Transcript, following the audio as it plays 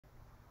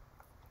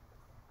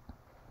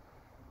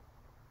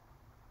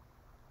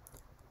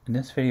In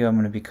this video, I'm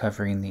going to be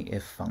covering the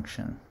if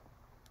function.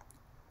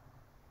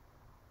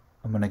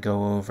 I'm going to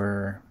go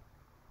over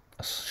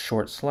a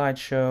short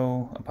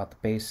slideshow about the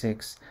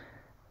basics,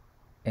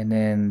 and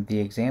then the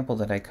example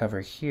that I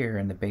cover here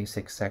in the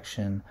basics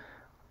section,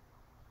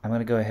 I'm going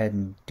to go ahead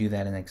and do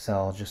that in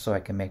Excel just so I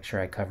can make sure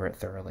I cover it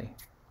thoroughly.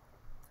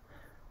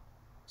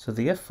 So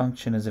the if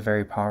function is a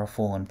very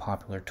powerful and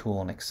popular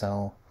tool in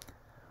Excel.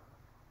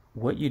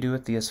 What you do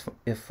with the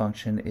if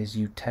function is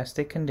you test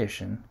a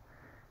condition.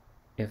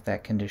 If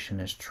that condition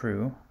is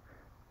true,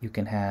 you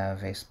can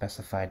have a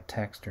specified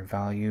text or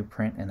value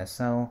print in a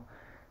cell,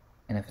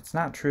 and if it's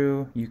not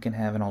true, you can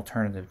have an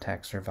alternative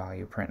text or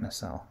value print in a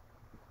cell.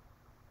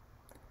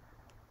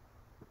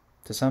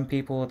 To some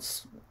people,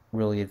 it's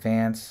really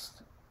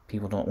advanced.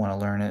 People don't want to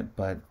learn it,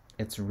 but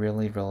it's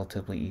really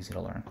relatively easy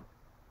to learn.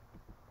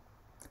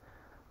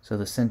 So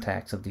the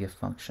syntax of the if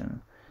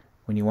function.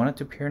 When you want it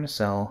to appear in a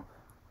cell,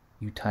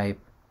 you type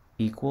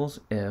equals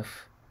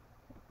if,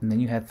 and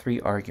then you have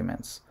three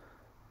arguments: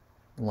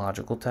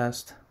 logical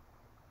test,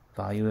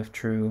 value if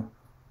true,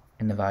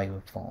 and the value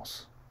if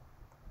false,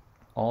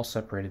 all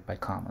separated by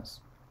commas.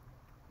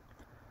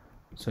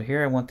 So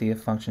here I want the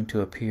if function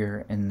to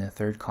appear in the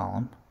third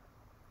column.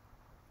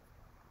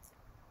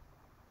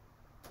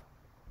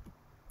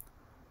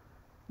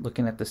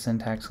 Looking at the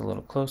syntax a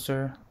little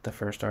closer, the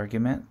first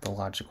argument, the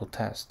logical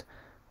test.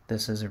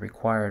 This is a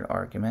required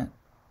argument.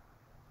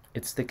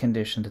 It's the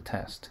condition to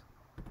test.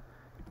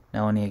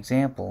 Now in the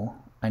example,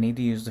 I need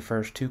to use the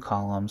first two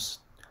columns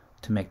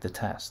to make the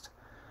test.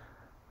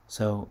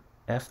 So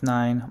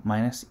F9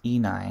 minus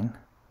E9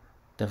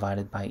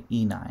 divided by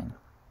E9.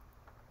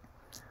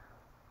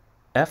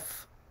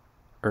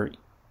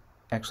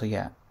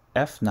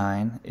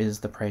 F9 is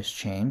the price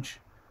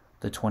change,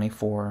 the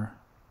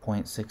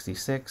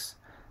 24.66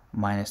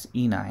 minus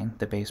E9,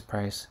 the base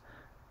price,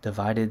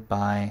 divided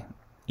by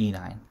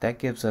E9. That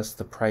gives us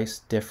the price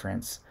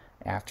difference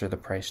after the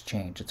price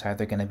change. It's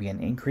either going to be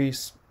an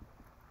increase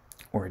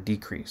or a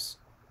decrease.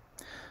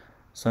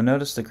 So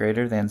notice the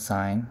greater than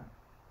sign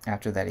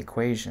after that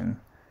equation,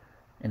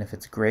 and if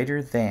it's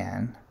greater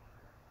than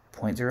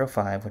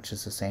 0.05, which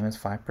is the same as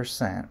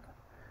 5%,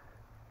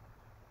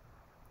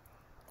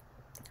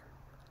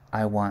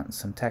 I want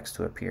some text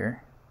to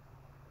appear,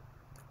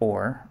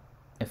 or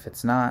if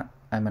it's not,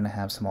 I'm going to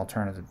have some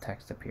alternative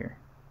text appear.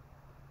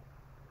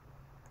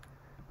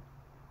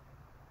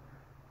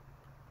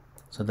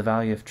 So the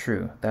value of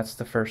true, that's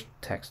the first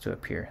text to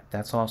appear.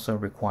 That's also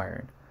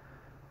required.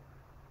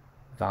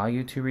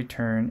 Value to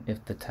return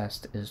if the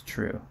test is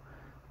true.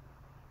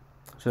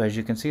 So as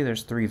you can see,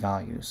 there's three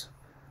values.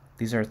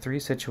 These are three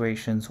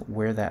situations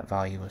where that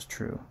value is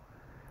true.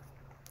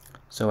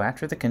 So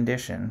after the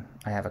condition,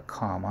 I have a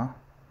comma.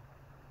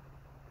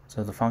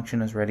 So the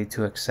function is ready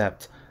to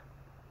accept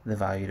the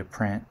value to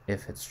print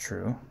if it's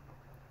true.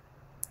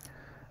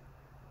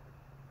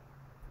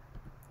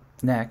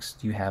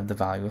 Next, you have the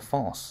value of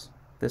false.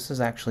 This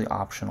is actually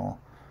optional.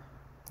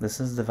 This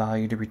is the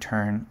value to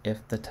return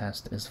if the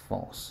test is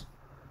false.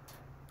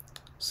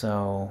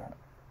 So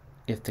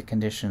if the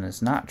condition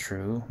is not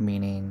true,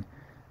 meaning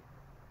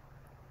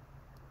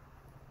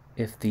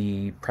if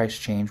the price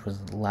change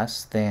was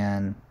less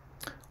than,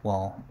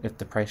 well, if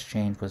the price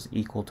change was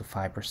equal to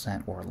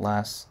 5% or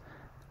less,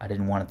 I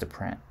didn't want it to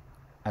print.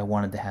 I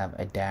wanted to have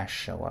a dash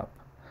show up.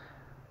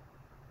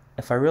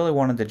 If I really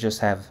wanted to just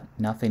have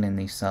nothing in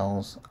these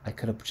cells, I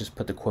could have just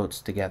put the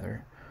quotes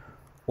together.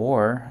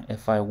 Or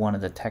if I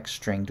wanted the text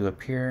string to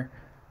appear,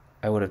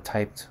 I would have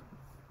typed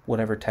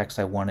whatever text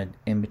I wanted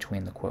in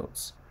between the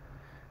quotes.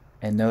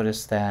 And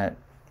notice that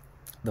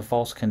the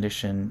false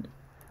condition,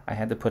 I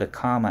had to put a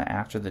comma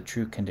after the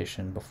true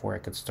condition before I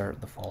could start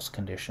the false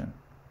condition.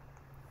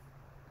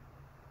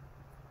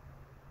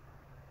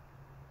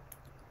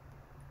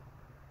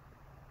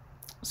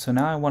 So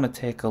now I want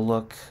to take a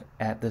look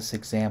at this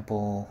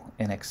example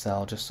in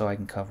Excel just so I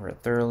can cover it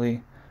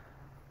thoroughly.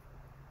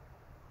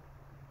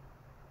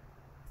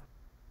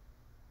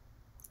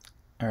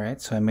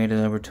 Alright, so I made it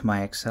over to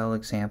my Excel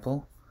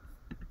example.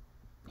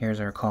 Here's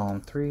our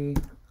column 3.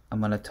 I'm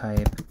going to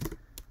type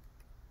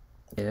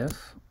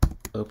if,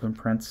 open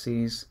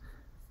parentheses.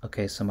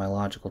 Okay, so my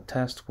logical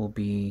test will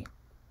be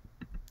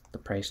the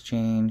price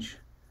change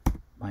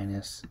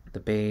minus the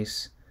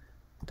base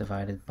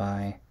divided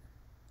by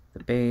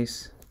the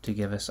base to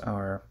give us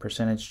our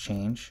percentage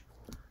change.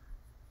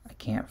 I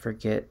can't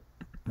forget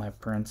my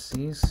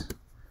parentheses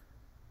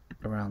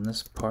around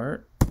this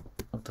part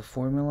of the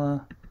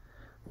formula.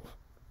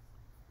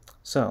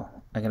 So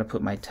I'm going to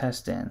put my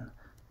test in.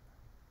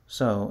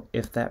 So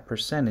if that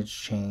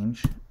percentage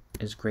change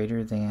is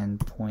greater than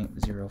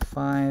 0.05,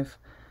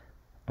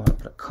 I'm going to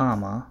put a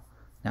comma.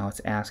 Now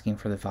it's asking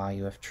for the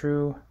value if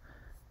true.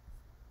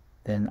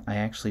 Then I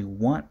actually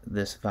want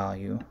this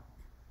value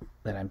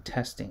that I'm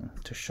testing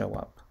to show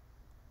up.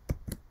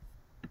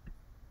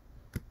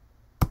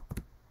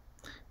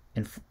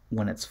 And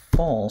when it's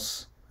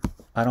false,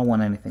 I don't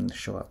want anything to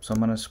show up. So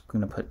I'm just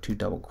going to put two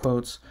double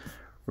quotes.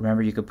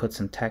 Remember, you could put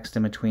some text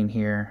in between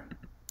here,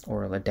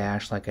 or a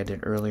dash like I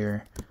did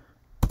earlier.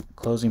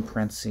 Closing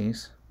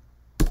parentheses.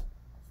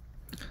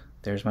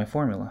 there's my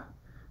formula.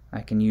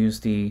 I can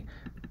use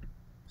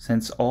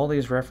since all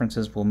these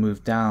references will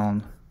move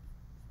down,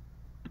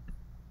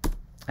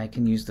 I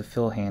can use the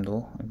fill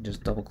handle and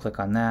just double click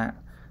on that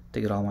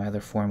to get all my other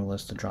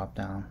formulas to drop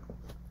down.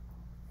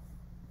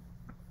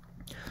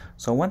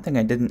 So one thing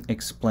I didn't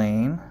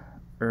explain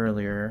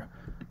earlier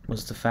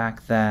was the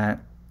fact that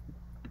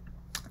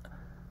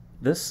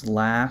this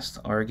last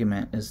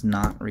argument is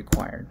not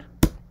required.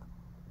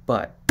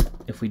 But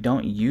if we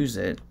don't use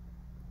it,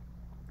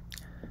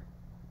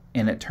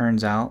 and it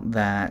turns out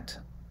that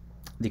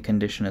the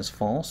condition is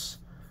false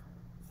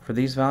for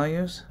these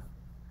values,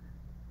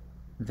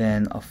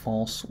 then a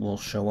false will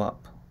show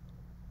up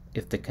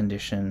if the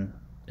condition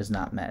is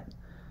not met.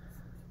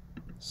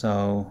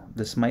 So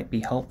this might be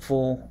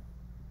helpful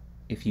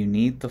if you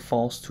need the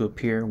false to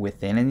appear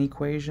within an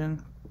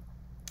equation,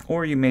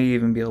 or you may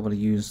even be able to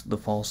use the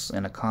false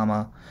and a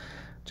comma.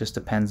 Just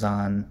depends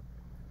on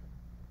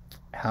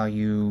how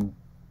you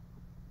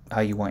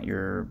want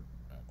your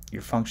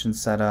function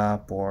set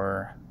up,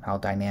 or how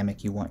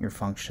dynamic you want your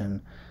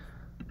function.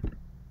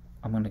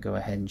 I'm going to go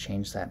ahead and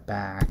change that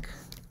back.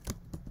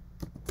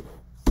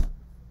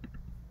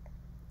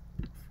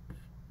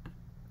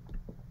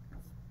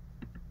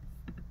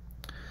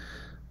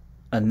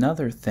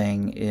 Another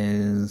thing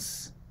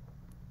is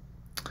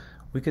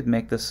we could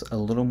make this a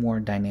little more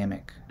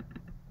dynamic.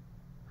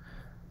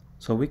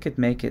 So we could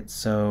make it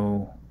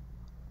so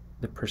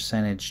the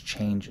percentage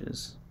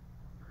changes.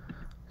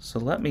 So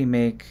let me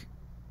make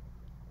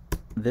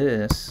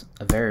this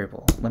a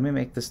variable. Let me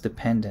make this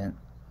dependent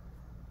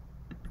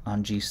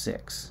on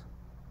G6.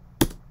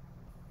 I'll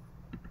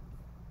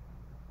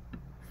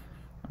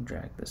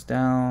drag this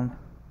down.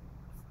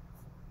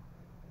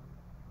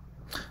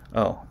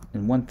 Oh,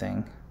 and one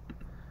thing,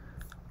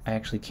 I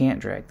actually can't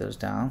drag those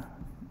down.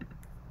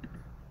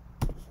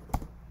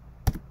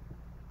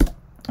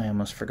 I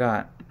almost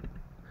forgot.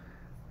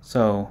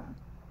 So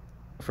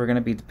if we're going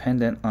to be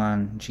dependent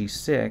on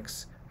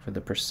G6 for the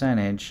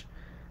percentage,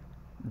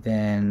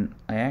 then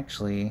I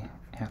actually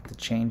have to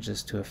change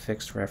this to a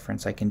fixed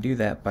reference. I can do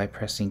that by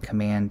pressing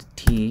Command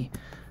T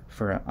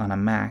on a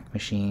Mac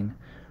machine,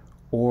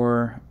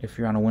 or if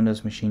you're on a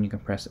Windows machine you can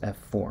press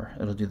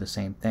F4. It'll do the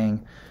same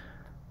thing.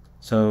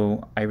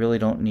 So I really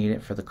don't need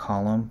it for the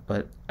column,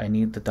 but I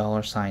need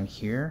the $sign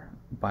here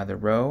by the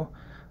row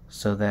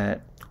so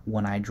that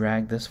when I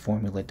drag this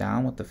formula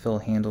down with the fill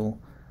handle,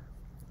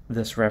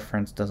 this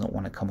reference doesn't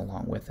want to come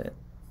along with it.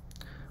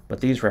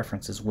 But these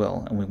references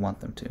will, and we want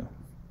them to.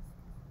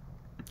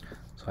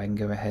 So I can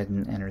go ahead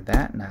and enter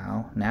that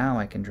now. Now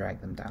I can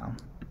drag them down.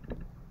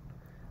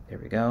 There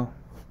we go.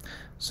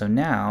 So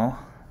now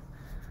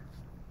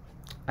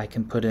I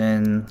can put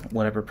in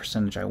whatever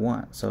percentage I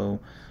want. So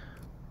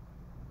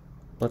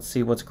let's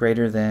see what's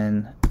greater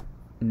than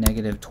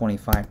negative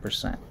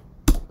 25%.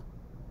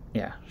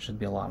 Yeah, should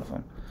be a lot of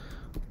them.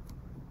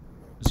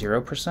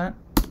 0%,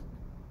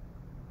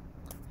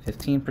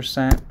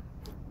 15%.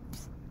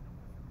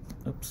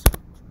 Oops.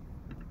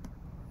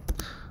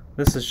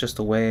 This is just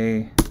a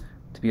way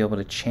to be able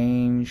to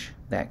change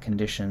that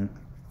condition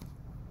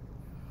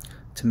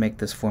to make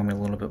this formula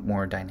a little bit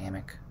more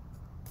dynamic.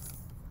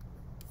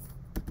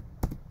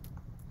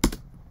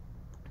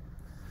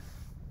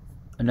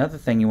 Another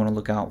thing you want to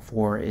look out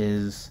for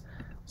is,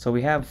 so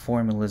we have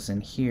formulas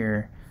in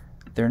here,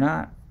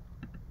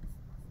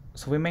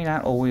 so we may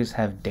not always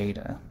have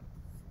data.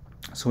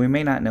 So we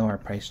may not know our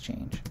price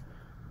change.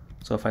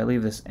 So if I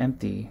leave this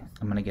empty,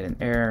 I'm going to get an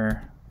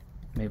error.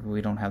 Maybe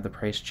we don't have the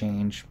price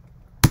change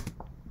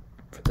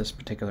for this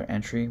particular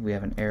entry. We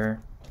have an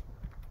error.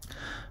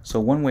 So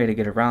one way to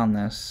get around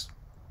this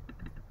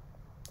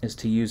is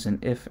to use an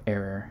if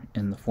error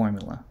in the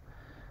formula.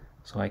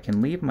 So I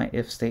can leave my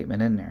if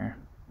statement in there,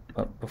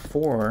 but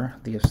before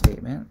the if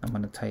statement, I'm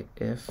going to type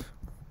if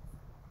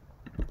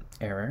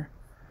error.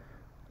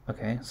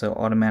 Okay, so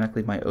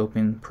automatically my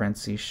open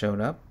parentheses showed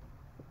up.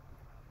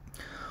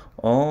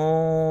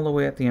 All the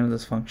way at the end of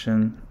this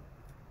function,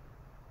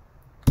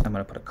 I'm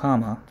going to put a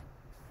comma.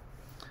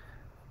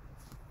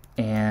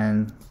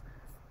 And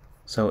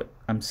so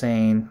I'm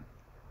saying,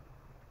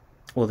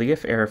 well, the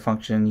if error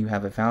function, you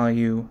have a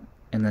value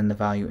and then the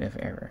value if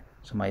error.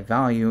 So my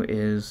value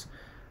is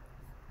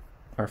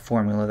our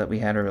formula that we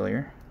had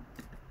earlier.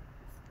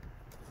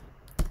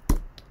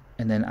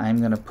 And then I'm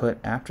going to put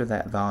after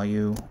that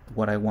value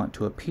what I want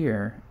to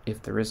appear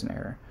if there is an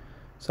error.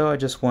 So I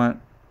just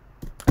want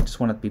it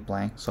to be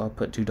blank, so I'll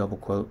put 2 double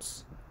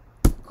quotes,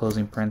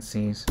 closing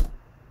parentheses.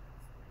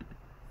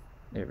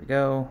 There we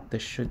go.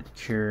 This should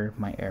cure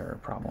my error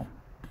problem.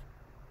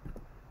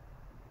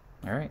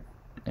 Alright,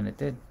 and it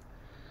did.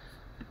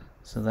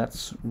 So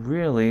that's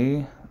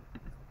really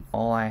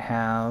all I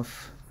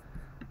have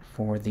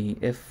for the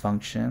if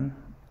function,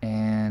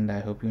 and I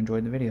hope you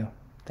enjoyed the video.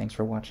 Thanks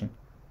for watching.